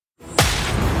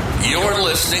You're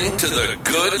listening to The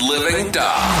Good Living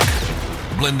Doc,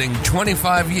 blending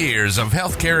 25 years of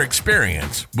healthcare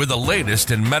experience with the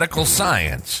latest in medical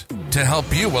science to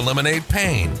help you eliminate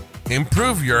pain,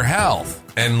 improve your health,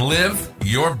 and live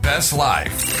your best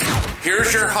life.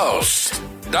 Here's your host,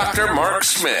 Dr. Mark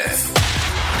Smith.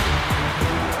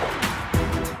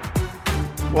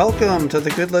 Welcome to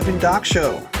The Good Living Doc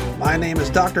Show. My name is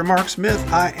Dr. Mark Smith.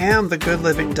 I am The Good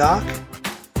Living Doc.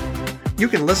 You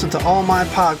can listen to all my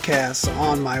podcasts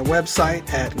on my website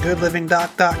at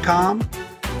goodlivingdoc.com.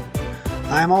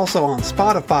 I am also on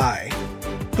Spotify,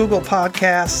 Google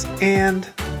Podcasts, and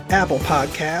Apple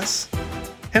Podcasts,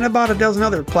 and about a dozen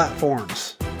other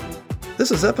platforms.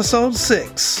 This is episode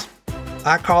 6.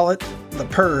 I call it The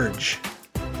Purge.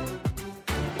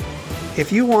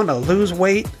 If you want to lose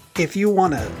weight, if you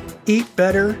want to eat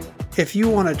better, if you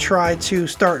want to try to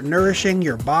start nourishing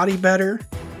your body better,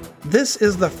 this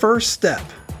is the first step.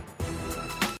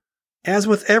 As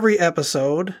with every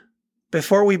episode,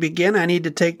 before we begin, I need to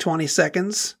take 20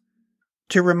 seconds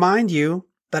to remind you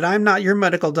that I'm not your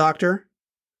medical doctor,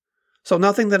 so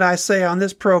nothing that I say on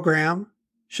this program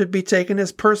should be taken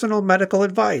as personal medical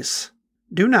advice.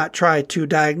 Do not try to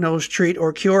diagnose, treat,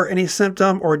 or cure any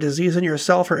symptom or disease in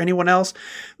yourself or anyone else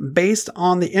based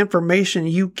on the information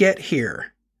you get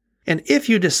here. And if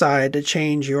you decide to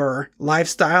change your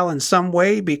lifestyle in some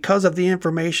way because of the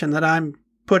information that I'm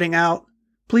putting out,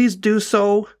 please do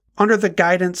so under the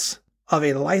guidance of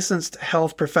a licensed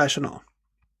health professional.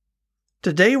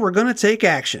 Today we're going to take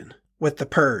action with the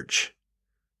Purge.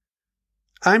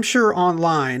 I'm sure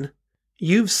online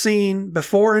you've seen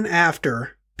before and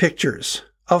after pictures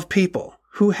of people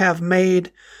who have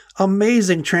made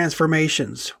amazing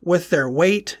transformations with their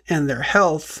weight and their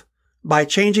health by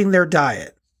changing their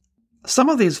diet. Some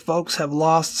of these folks have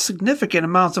lost significant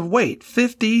amounts of weight,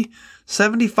 50,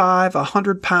 75,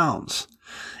 100 pounds.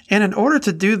 And in order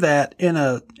to do that in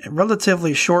a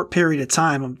relatively short period of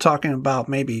time, I'm talking about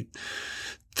maybe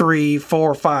 3,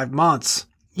 4, 5 months,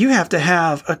 you have to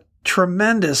have a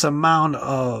tremendous amount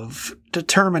of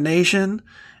determination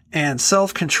and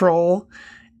self-control.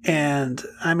 And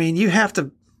you have to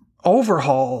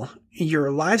overhaul your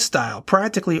lifestyle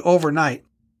practically overnight.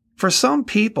 For some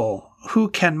people who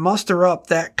can muster up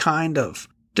that kind of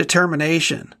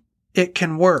determination, it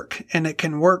can work, and it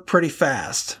can work pretty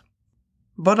fast.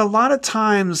 But a lot of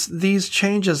times these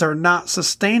changes are not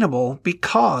sustainable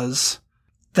because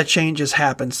the changes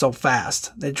happen so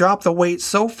fast. They drop the weight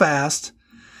so fast,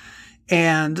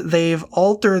 and they've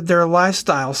altered their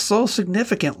lifestyle so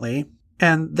significantly,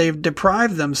 and they've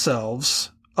deprived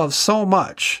themselves of so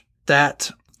much that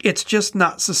it's just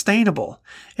not sustainable.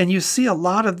 And you see a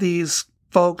lot of these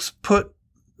folks put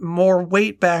more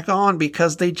weight back on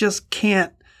because they just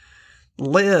can't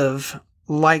live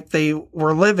like they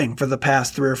were living for the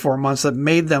past 3 or 4 months that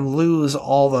made them lose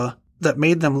all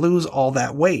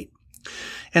that weight.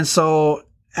 And so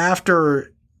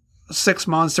after 6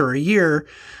 months or a year,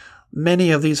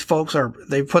 many of these folks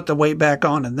they put the weight back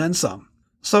on and then some.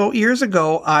 So years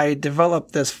ago, I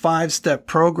developed this 5-step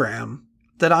program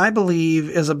that I believe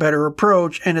is a better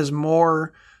approach and is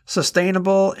more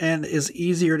sustainable and is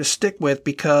easier to stick with,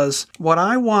 because what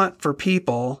I want for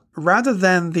people, rather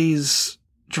than these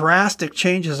drastic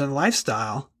changes in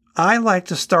lifestyle, I like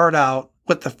to start out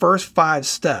with the first 5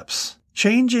 steps,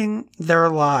 changing their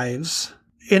lives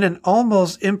in an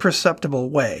almost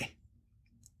imperceptible way.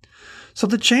 So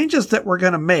the changes that we're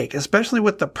going to make, especially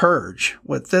with the Purge,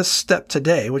 with this step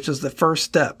today, which is the first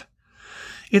step,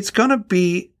 it's going to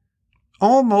be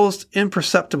almost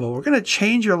imperceptible. We're going to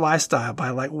change your lifestyle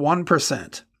by like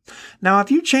 1%. Now,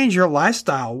 if you change your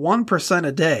lifestyle 1%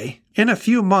 a day, in a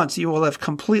few months, you will have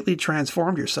completely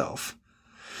transformed yourself.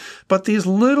 But these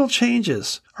little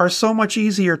changes are so much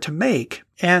easier to make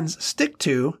and stick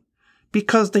to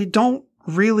because they don't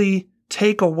really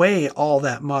take away all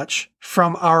that much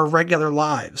from our regular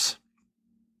lives.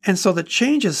 And so the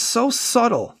change is so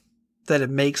subtle that it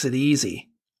makes it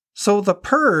easy. So the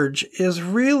Purge is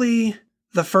really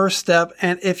the first step.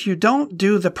 And if you don't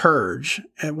do the Purge,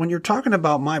 and when you're talking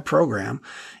about my program,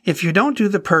 if you don't do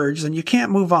the Purge, then you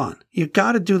can't move on. You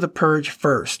got to do the Purge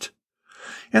first.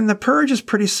 And the Purge is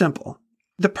pretty simple.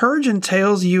 The Purge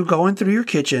entails you going through your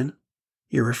kitchen,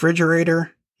 your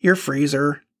refrigerator, your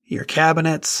freezer, your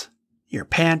cabinets, your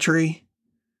pantry,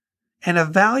 and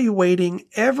evaluating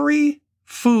every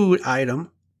food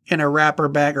item in a wrapper,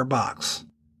 bag, or box.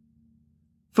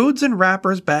 Foods in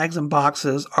wrappers, bags, and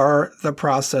boxes are the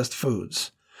processed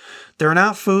foods. They're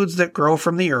not foods that grow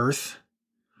from the earth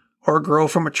or grow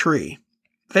from a tree.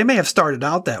 They may have started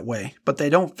out that way, but they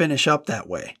don't finish up that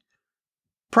way.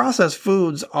 Processed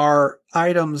foods are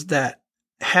items that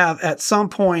have at some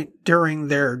point during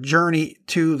their journey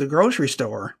to the grocery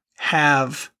store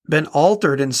have been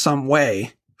altered in some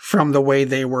way from the way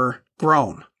they were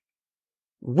grown.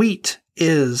 Wheat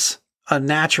is a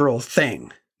natural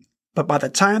thing, but by the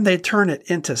time they turn it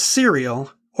into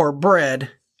cereal or bread,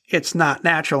 it's not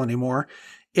natural anymore.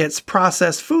 It's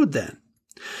processed food then.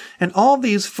 And all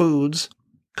these foods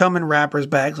come in wrappers,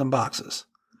 bags, and boxes.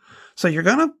 So you're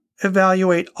going to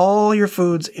evaluate all your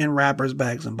foods in wrappers,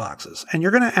 bags, and boxes. And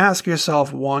you're going to ask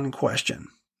yourself one question.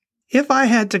 If I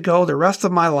had to go the rest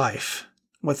of my life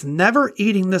with never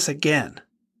eating this again,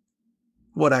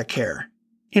 would I care?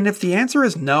 And if the answer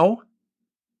is no,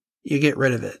 you get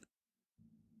rid of it.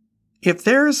 If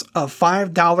there's a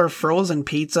 $5 frozen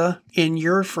pizza in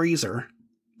your freezer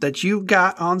that you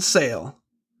got on sale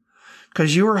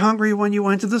because you were hungry when you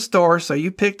went to the store, so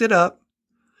you picked it up,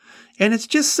 and it's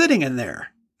just sitting in there,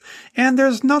 and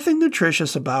there's nothing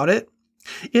nutritious about it,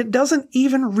 it doesn't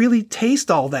even really taste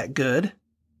all that good,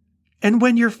 and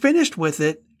when you're finished with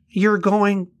it, you're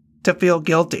going to feel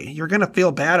guilty. You're going to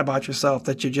feel bad about yourself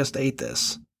that you just ate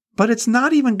this. But it's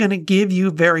not even going to give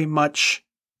you very much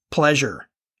pleasure.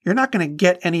 You're not going to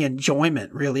get any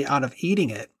enjoyment really out of eating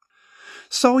it.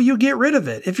 So you get rid of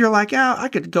it. If you're like, yeah, I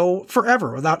could go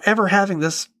forever without ever having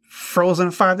this frozen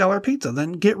 $5 pizza,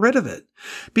 then get rid of it.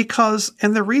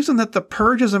 And the reason that the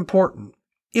purge is important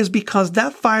is because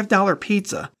that $5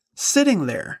 pizza sitting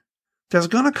there's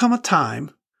going to come a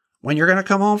time when you're going to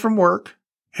come home from work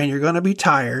and you're going to be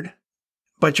tired,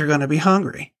 but you're going to be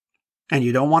hungry and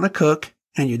you don't want to cook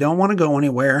and you don't want to go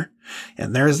anywhere.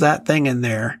 And there's that thing in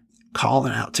there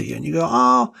calling out to you. And you go,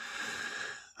 oh,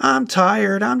 I'm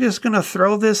tired. I'm just going to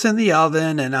throw this in the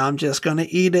oven and I'm just going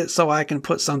to eat it so I can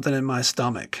put something in my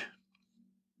stomach.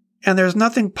 And there's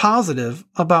nothing positive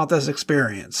about this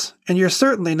experience. And you're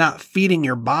certainly not feeding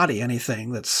your body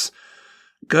anything that's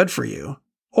good for you.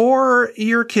 Or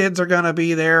your kids are going to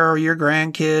be there, or your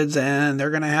grandkids, and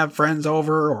they're going to have friends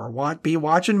over or be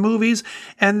watching movies,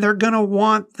 and they're going to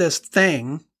want this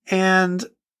thing,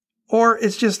 or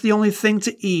it's just the only thing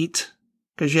to eat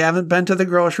because you haven't been to the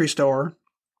grocery store,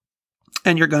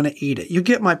 and you're going to eat it. You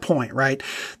get my point, right?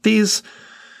 These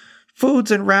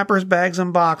foods in wrappers, bags,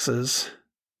 and boxes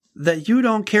that you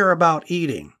don't care about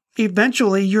eating,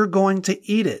 eventually you're going to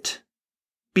eat it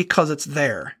because it's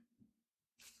there.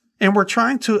 And we're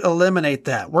trying to eliminate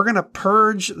that. We're going to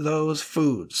purge those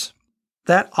foods.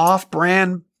 That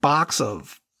off-brand box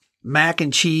of mac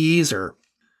and cheese or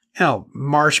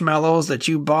marshmallows that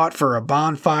you bought for a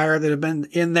bonfire that have been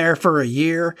in there for a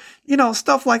year,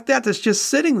 stuff like that that's just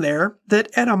sitting there that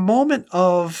at a moment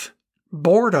of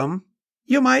boredom,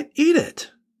 you might eat it.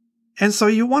 And so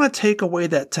you want to take away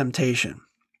that temptation.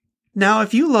 Now,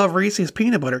 if you love Reese's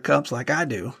peanut butter cups like I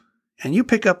do, and you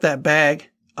pick up that bag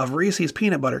of Reese's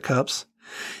peanut butter cups,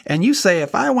 and you say,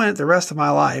 if I went the rest of my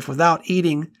life without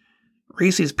eating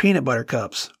Reese's peanut butter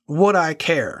cups, would I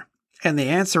care? And the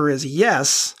answer is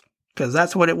yes, because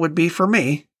that's what it would be for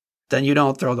me. Then you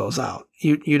don't throw those out.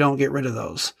 You don't get rid of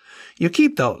those. You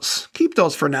keep those. Keep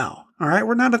those for now. All right.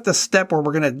 We're not at the step where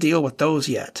we're going to deal with those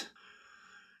yet.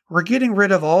 We're getting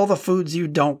rid of all the foods you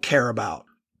don't care about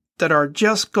that are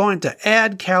just going to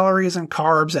add calories and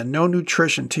carbs and no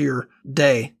nutrition to your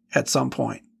day at some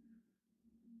point.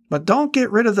 But don't get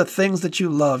rid of the things that you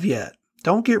love yet.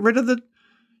 Don't get rid of the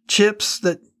chips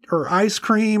or ice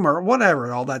cream or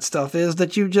whatever all that stuff is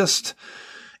that you just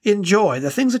enjoy.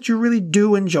 The things that you really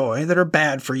do enjoy that are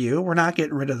bad for you, we're not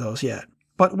getting rid of those yet.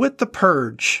 But with the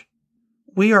purge,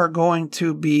 we are going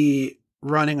to be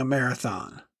running a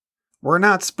marathon. We're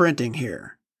not sprinting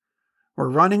here. We're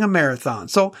running a marathon.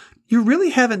 So you really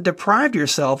haven't deprived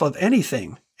yourself of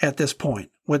anything at this point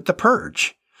with the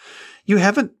purge. You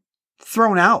haven't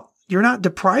thrown out. You're not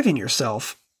depriving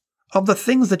yourself of the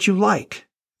things that you like.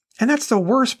 And that's the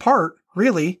worst part,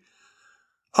 really,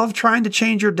 of trying to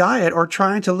change your diet or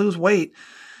trying to lose weight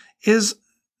is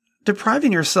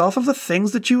depriving yourself of the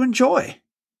things that you enjoy.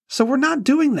 So we're not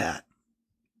doing that.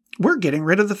 We're getting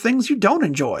rid of the things you don't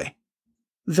enjoy.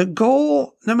 The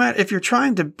goal, no matter if you're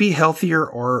trying to be healthier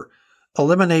or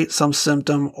eliminate some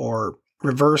symptom or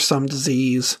reverse some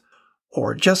disease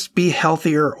or just be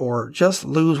healthier or just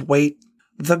lose weight,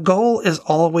 the goal is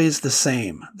always the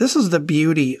same. This is the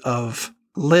beauty of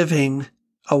living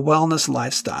a wellness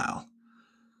lifestyle.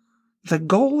 The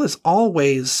goal is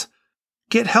always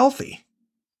get healthy.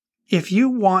 If you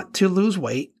want to lose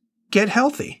weight, get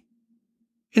healthy.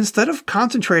 Instead of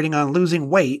concentrating on losing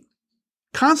weight,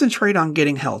 concentrate on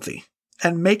getting healthy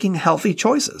and making healthy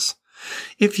choices.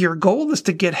 If your goal is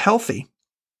to get healthy,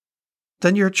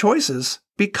 then your choices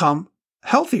become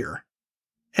healthier.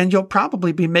 And you'll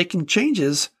probably be making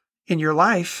changes in your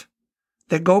life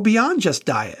that go beyond just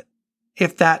diet,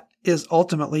 if that is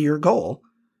ultimately your goal,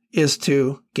 is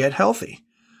to get healthy.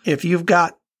 If you've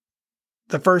got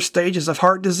the first stages of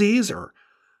heart disease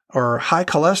or high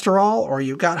cholesterol, or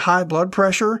you've got high blood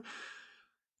pressure,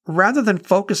 rather than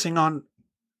focusing on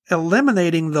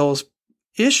eliminating those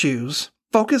issues,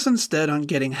 focus instead on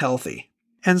getting healthy.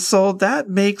 And so that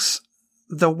makes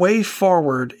the way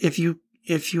forward, if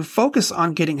you focus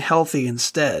on getting healthy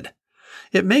instead,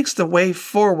 it makes the way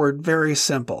forward very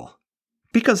simple.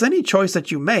 Because any choice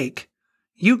that you make,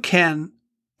 you can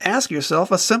ask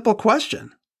yourself a simple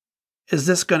question. Is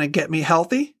this going to get me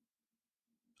healthy?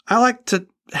 I like to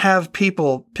have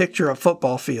people picture a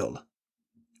football field,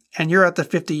 and you're at the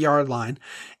 50-yard line,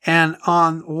 and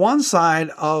on one side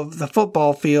of the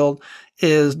football field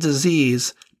is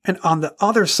disease, and on the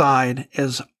other side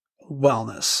is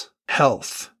wellness,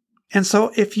 health. And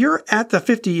so if you're at the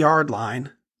 50-yard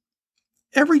line,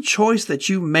 every choice that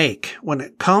you make when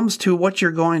it comes to what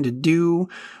you're going to do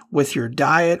with your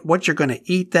diet, what you're going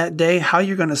to eat that day, how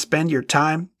you're going to spend your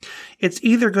time, it's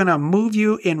either going to move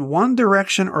you in one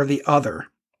direction or the other.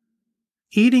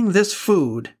 Eating this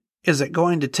food, is it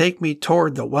going to take me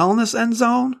toward the wellness end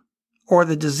zone or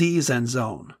the disease end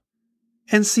zone?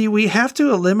 And see, we have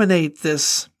to eliminate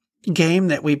this game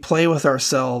that we play with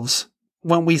ourselves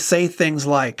when we say things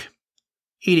like,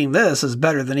 eating this is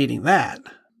better than eating that.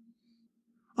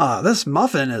 This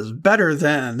muffin is better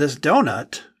than this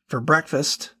donut for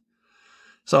breakfast.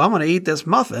 So I'm going to eat this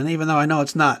muffin, even though I know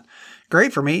it's not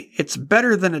great for me. It's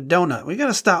better than a donut. We got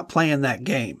to stop playing that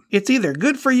game. It's either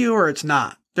good for you or it's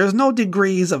not. There's no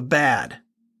degrees of bad.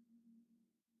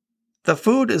 The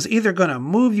food is either going to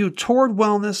move you toward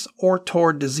wellness or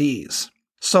toward disease.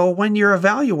 So when you're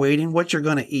evaluating what you're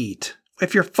going to eat,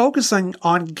 if you're focusing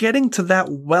on getting to that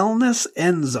wellness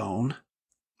end zone,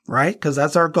 right? Because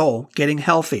that's our goal, getting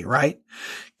healthy, right?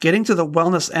 Getting to the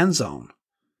wellness end zone.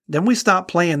 Then we stop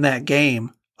playing that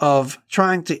game of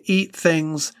trying to eat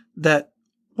things that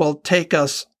will take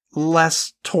us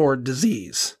less toward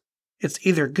disease. It's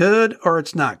either good or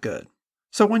it's not good.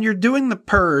 So when you're doing the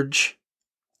purge,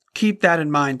 keep that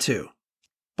in mind too.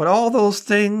 But all those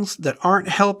things that aren't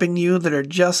helping you, that are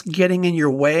just getting in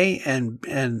your way and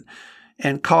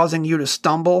causing you to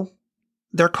stumble,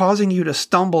 they're causing you to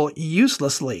stumble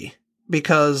uselessly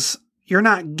because you're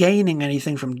not gaining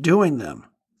anything from doing them.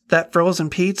 That frozen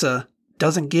pizza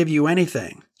doesn't give you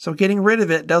anything. So getting rid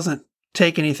of it doesn't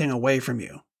take anything away from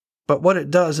you. But what it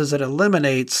does is it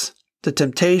eliminates the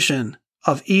temptation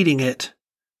of eating it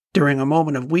during a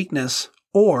moment of weakness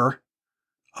or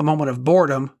a moment of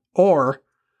boredom or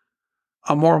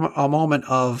a moment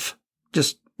of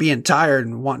just being tired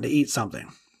and wanting to eat something.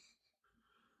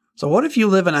 So what if you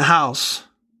live in a house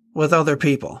with other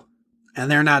people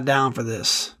and they're not down for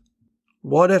this?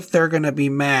 What if they're going to be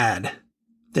mad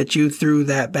that you threw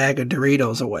that bag of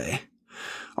Doritos away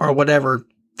or whatever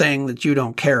thing that you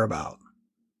don't care about?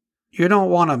 You don't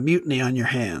want a mutiny on your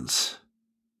hands.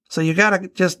 So you got to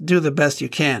just do the best you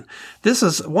can. This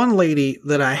is one lady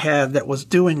that I had that was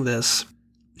doing this.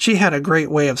 She had a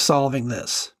great way of solving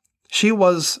this. She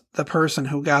was the person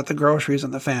who got the groceries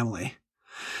in the family.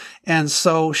 And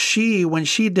so when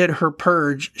she did her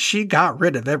purge, she got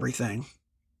rid of everything.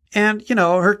 And,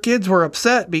 her kids were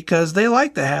upset because they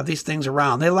like to have these things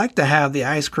around. They like to have the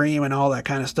ice cream and all that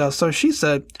kind of stuff. So she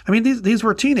said, these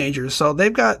were teenagers, so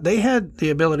they had the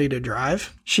ability to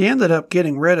drive. She ended up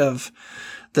getting rid of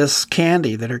this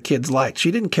candy that her kids liked. She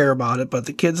didn't care about it, but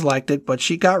the kids liked it, but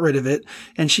she got rid of it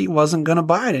and she wasn't going to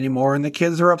buy it anymore. And the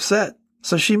kids were upset.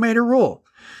 So she made a rule.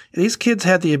 These kids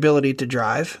had the ability to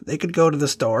drive. They could go to the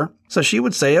store. So she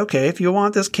would say, okay, if you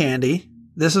want this candy,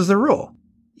 this is the rule.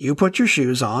 You put your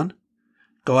shoes on,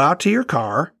 go out to your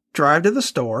car, drive to the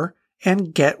store,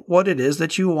 and get what it is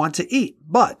that you want to eat.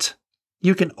 But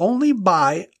you can only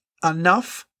buy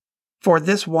enough for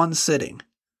this one sitting,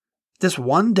 this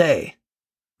one day,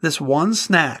 this one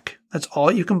snack. That's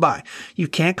all you can buy. You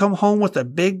can't come home with a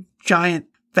big, giant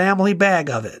family bag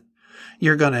of it.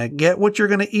 You're going to get what you're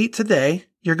going to eat today.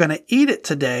 You're going to eat it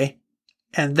today,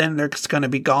 and then it's going to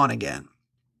be gone again.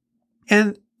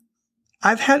 And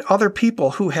I've had other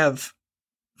people who have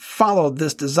followed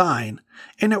this design,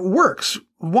 and it works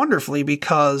wonderfully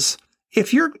because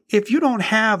if you don't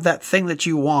have that thing that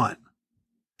you want,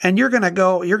 and you're going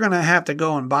to have to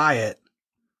go and buy it,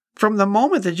 from the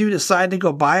moment that you decide to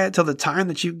go buy it till the time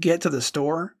that you get to the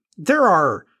store, there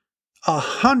are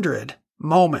 100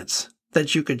 moments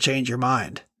that you could change your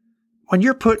mind. When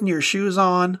you're putting your shoes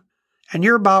on and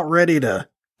you're about ready to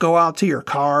go out to your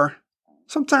car,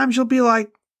 sometimes you'll be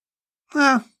like,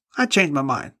 I changed my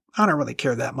mind. I don't really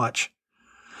care that much.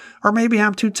 Or maybe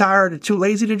I'm too tired or too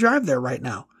lazy to drive there right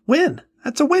now. Win.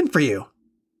 That's a win for you.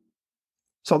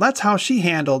 So that's how she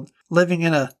handled living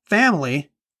in a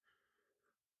family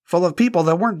full of people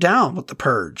that weren't down with the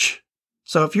purge.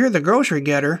 So if you're the grocery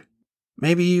getter,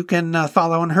 maybe you can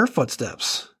follow in her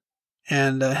footsteps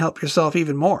and help yourself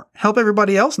even more. Help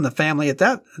everybody else in the family at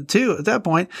that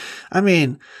point. I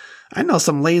mean, I know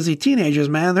some lazy teenagers,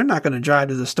 man. They're not going to drive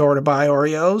to the store to buy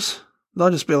Oreos.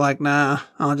 They'll just be like, nah,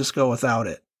 I'll just go without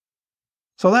it.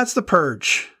 So that's the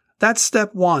purge. That's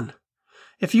step one.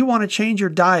 If you want to change your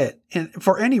diet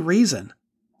for any reason,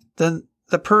 then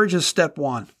the purge is step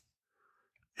one.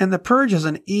 And the purge is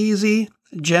an easy,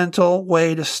 gentle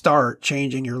way to start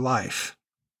changing your life.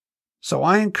 So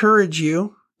I encourage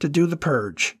you to do the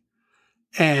purge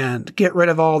and get rid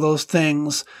of all those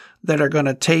things that are going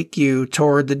to take you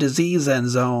toward the disease end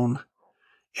zone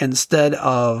instead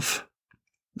of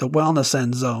the wellness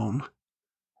end zone.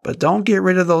 But don't get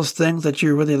rid of those things that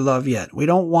you really love yet. We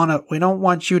don't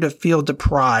want you to feel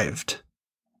deprived.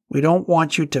 We don't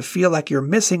want you to feel like you're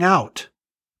missing out,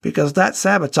 because that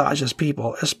sabotages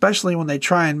people, especially when they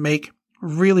try and make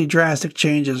really drastic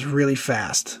changes really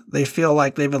fast. They feel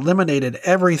like they've eliminated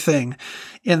everything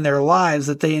in their lives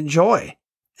that they enjoy.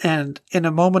 And in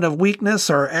a moment of weakness,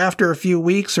 or after a few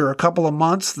weeks or a couple of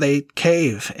months, they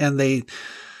cave and they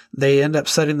end up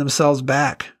setting themselves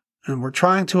back. And we're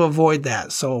trying to avoid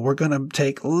that. So we're going to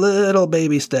take little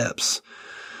baby steps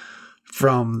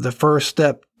from the first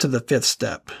step to the fifth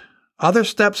step. Other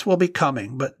steps will be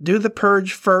coming, but do the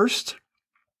purge first.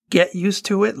 Get used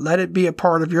to it. Let it be a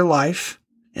part of your life.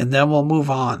 And then we'll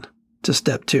move on to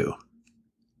step 2.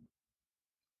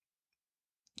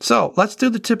 So let's do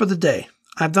the tip of the day.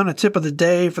 I've done a tip of the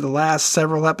day for the last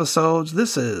several episodes.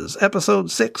 This is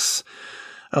episode 6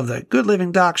 of the Good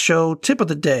Living Doc Show, tip of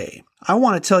the day. I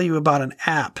want to tell you about an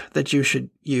app that you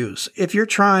should use. If you're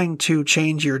trying to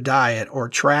change your diet or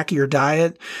track your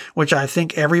diet, which I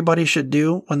think everybody should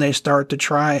do when they start to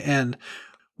try and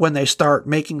when they start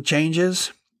making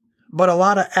changes. But a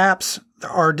lot of apps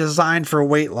are designed for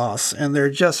weight loss and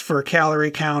they're just for calorie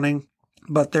counting.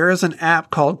 But there is an app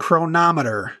called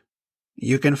Chronometer.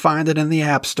 You can find it in the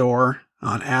App Store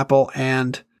on Apple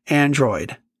and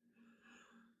Android.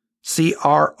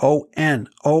 Chronometer.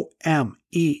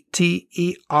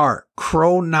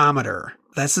 Chronometer.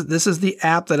 This is the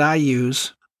app that I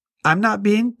use. I'm not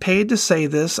being paid to say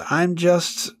this. I'm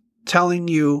just telling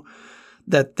you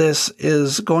that this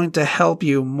is going to help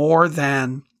you more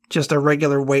than just a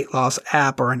regular weight loss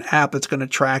app or an app that's going to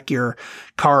track your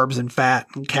carbs and fat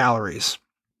and calories.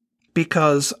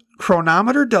 Because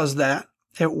Chronometer does that.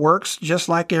 It works just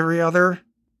like every other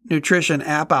nutrition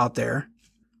app out there,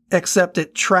 except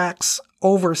it tracks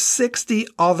over 60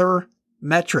 other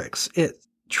metrics. It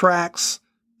tracks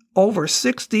over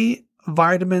 60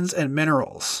 vitamins and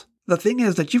minerals. The thing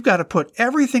is that you've got to put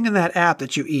everything in that app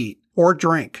that you eat or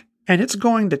drink, and it's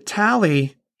going to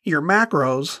tally your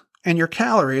macros and your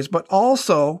calories, but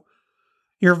also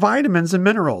your vitamins and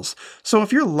minerals. So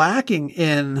if you're lacking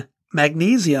in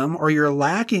magnesium or you're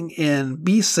lacking in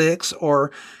B6 or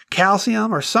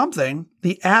calcium or something,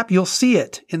 the app, you'll see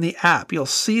it in the app. You'll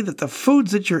see that the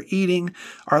foods that you're eating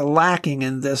are lacking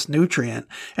in this nutrient.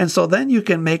 And so then you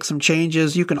can make some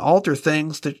changes. You can alter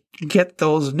things to get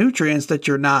those nutrients that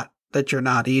you're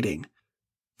not eating.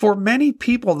 For many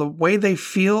people, the way they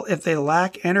feel if they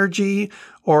lack energy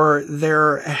or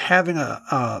they're having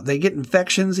they get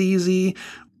infections easy,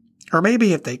 or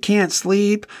maybe if they can't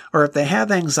sleep, or if they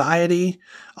have anxiety,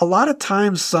 a lot of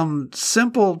times some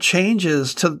simple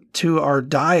changes to our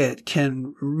diet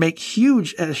can make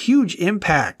a huge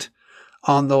impact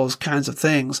on those kinds of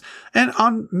things and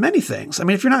on many things. I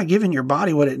mean, if you're not giving your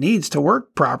body what it needs to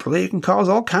work properly, it can cause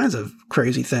all kinds of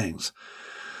crazy things.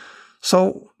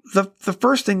 So the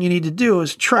first thing you need to do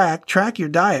is track your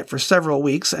diet for several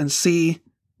weeks and see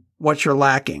what you're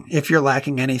lacking, if you're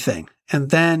lacking anything. And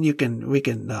then we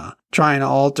can try and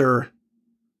alter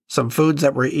some foods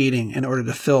that we're eating in order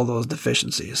to fill those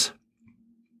deficiencies.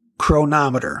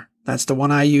 Chronometer. That's the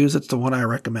one I use. It's the one I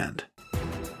recommend.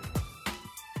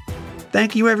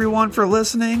 Thank you everyone for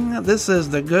listening. This is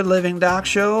the Good Living Doc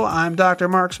Show. I'm Dr.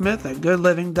 Mark Smith at Good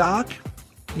Living Doc.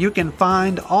 You can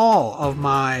find all of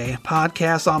my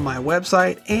podcasts on my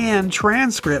website and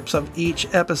transcripts of each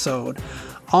episode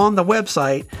on the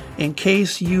website in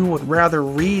case you would rather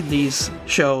read these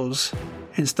shows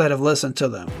instead of listen to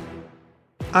them.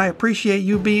 I appreciate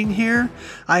you being here.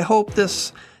 I hope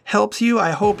this helps you.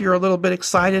 I hope you're a little bit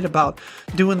excited about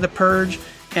doing the purge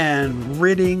and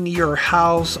ridding your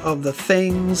house of the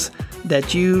things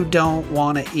that you don't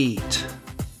want to eat.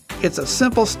 It's a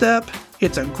simple step.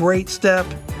 It's a great step.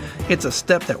 It's a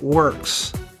step that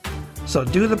works. So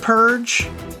do the purge,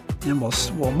 and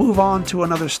we'll move on to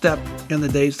another step in the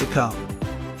days to come.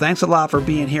 Thanks a lot for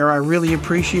being here. I really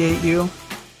appreciate you.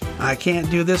 I can't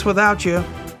do this without you.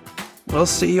 We'll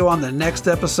see you on the next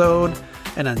episode.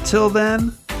 And until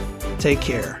then, take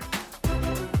care.